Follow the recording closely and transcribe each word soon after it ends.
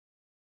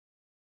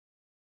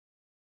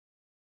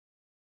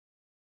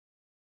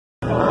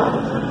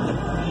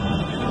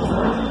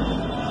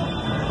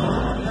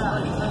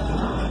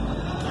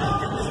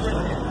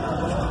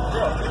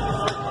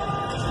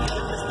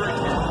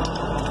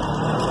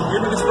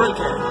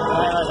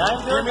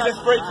Give me the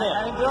spray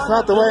can. It's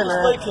not the way, man.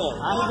 I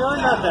ain't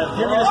doing nothing.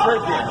 Give me the spray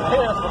can.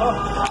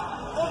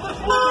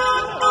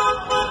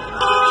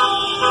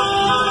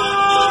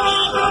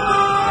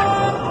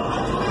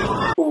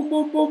 Boom,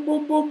 boom, boom,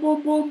 boom, boom,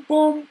 boom, boom,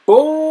 boom,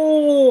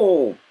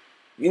 boom.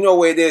 You know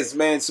where it is,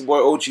 man. It's your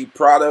boy OG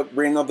Product.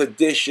 Bring another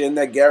edition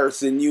that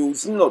Garrison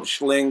News. You know the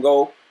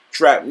schlingo.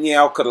 Trap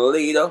meow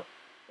later.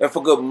 And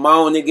for good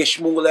mound nigga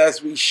schmool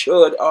as we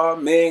should. Oh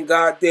man,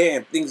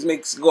 goddamn. Things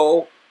makes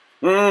go.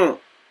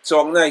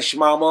 Talk nice,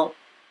 mama.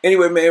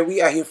 Anyway, man,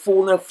 we out here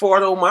fooling for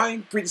don't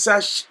mind. Pretty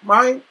size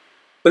mind.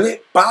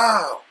 Blip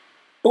bow.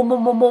 Boom,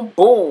 boom, boom, boom,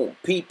 boom.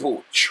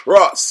 People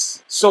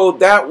trust. So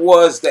that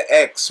was the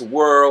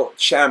ex-world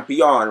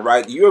champion,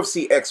 right? The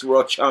UFC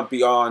ex-world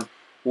champion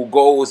who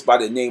goes by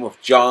the name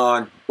of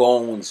John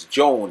Bones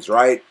Jones,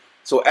 right?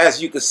 So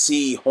as you can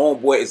see,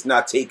 homeboy is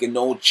not taking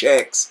no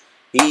checks.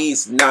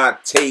 He's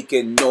not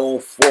taking no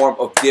form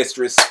of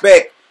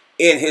disrespect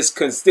in his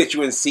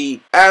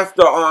constituency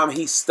after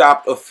he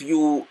stopped a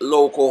few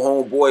local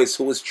homeboys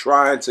who was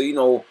trying to, you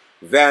know,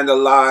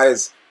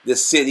 vandalize the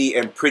city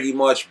and pretty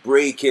much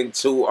break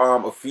into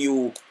a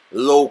few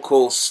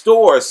local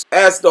stores.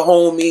 As the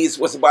homies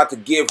was about to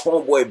give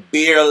homeboy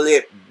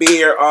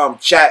beer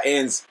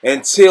chattings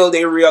until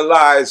they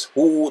realized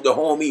who the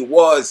homie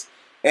was.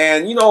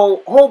 And you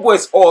know,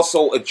 homeboy's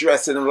also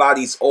addressing a lot of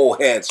these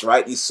old heads,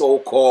 right? These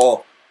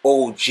so-called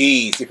OGs,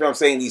 you feel what I'm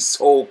saying? These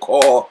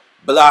so-called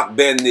block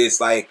benders,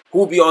 like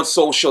who be on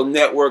social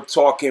network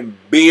talking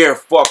beer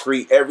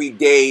fuckery every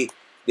day.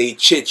 They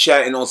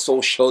chit-chatting on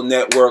social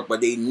network,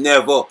 but they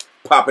never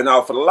popping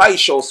out for the light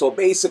show. So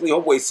basically,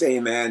 homeboy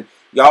saying, man,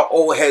 y'all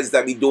old heads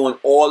that be doing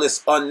all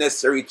this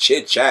unnecessary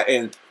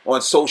chit-chatting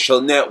on social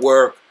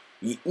network,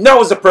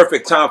 now is the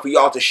perfect time for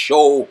y'all to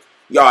show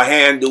y'all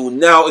handle.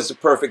 Now is the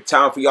perfect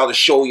time for y'all to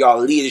show y'all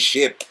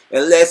leadership.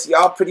 Unless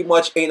y'all pretty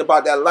much ain't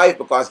about that life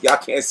because y'all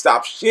can't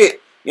stop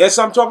shit. You know what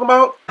I'm talking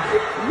about?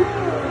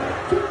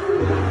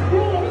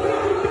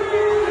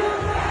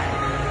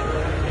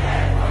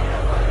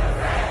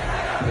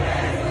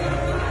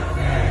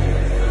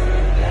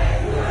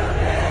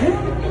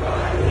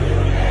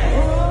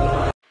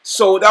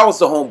 So that was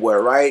the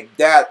homeboy, right?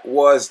 That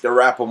was the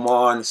rapper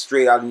man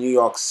straight out of New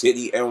York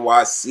City,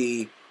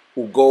 NYC,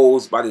 who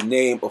goes by the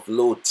name of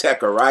Lil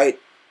Tecca, right?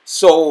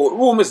 So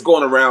rumors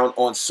going around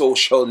on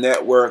social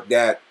network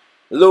that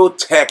Lil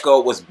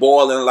Tecca was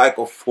balling like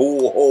a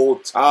fool whole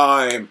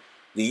time.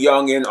 The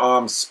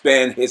youngin'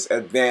 spent his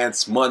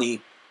advance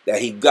money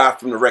that he got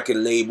from the record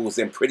labels,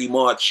 and pretty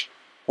much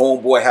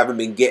homeboy haven't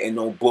been getting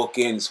no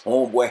bookings.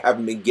 Homeboy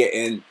haven't been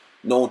getting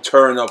no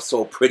turn up.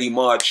 So pretty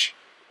much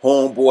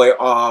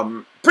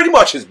homeboy, pretty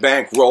much his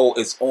bankroll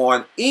is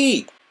on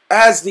E.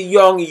 As the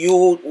young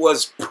youth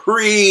was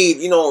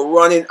you know,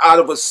 running out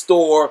of a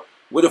store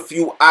with a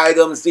few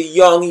items, the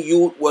young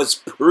youth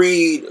was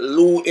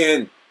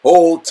looting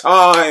whole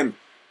time.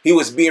 He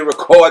was being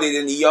recorded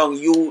in the young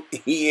youth.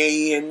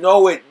 He ain't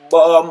know it,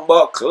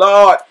 bumba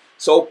clot.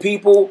 So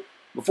people,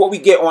 before we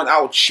get on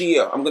out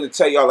here, I'm going to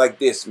tell y'all like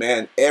this,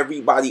 man.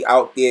 Everybody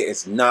out there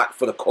is not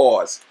for the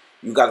cause.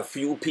 You got a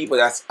few people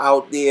that's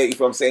out there, you know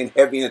what I'm saying,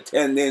 heavy in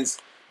attendance.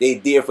 They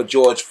there for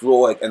George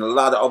Floyd, and a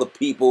lot of other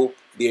people,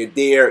 they're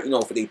there, you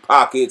know, for their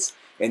pockets,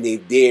 and they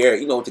there,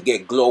 you know, to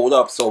get glowed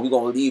up. So we're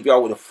going to leave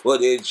y'all with a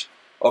footage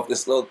of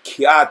this little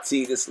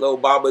Kiati, this little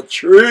Baba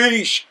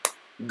Trish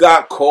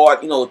got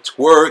caught, you know,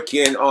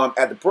 twerking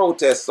at the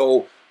protest.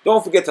 So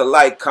don't forget to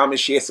like, comment,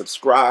 share,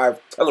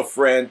 subscribe, tell a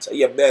friend, tell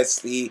your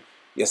bestie,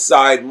 your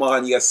side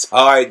man, your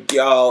side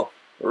gal.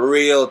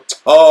 Real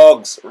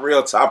togs,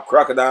 real top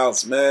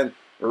crocodiles, man.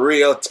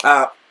 Real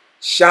top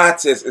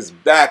shots is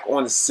back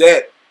on the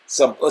set.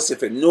 Some us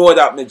if it knew it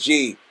up, my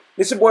G.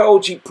 This your boy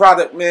OG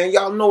Product, man.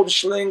 Y'all know the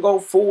schlingo,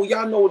 fool.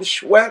 Y'all know the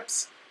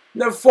Schweppes.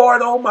 Never far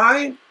don't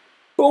mind.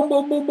 Boom,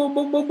 boom, boom, boom,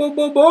 boom, boom, boom,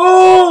 boom,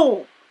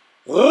 boom.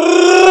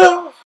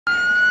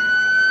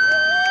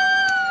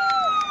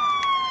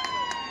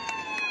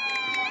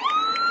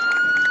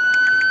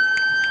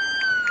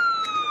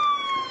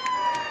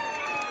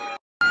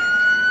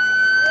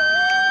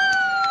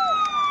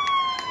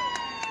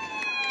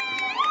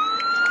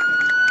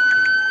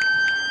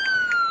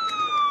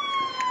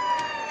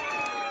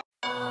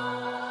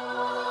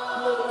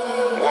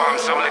 I'm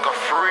some like a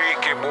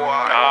freaky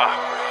boy.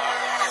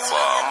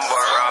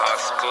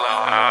 Bumbaras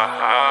club.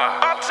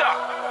 Up top.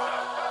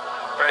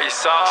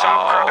 Face off. Chop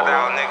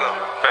crocodile, nigga.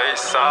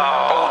 Face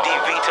off.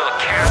 ODV till the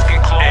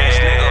casket closed,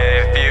 nigga.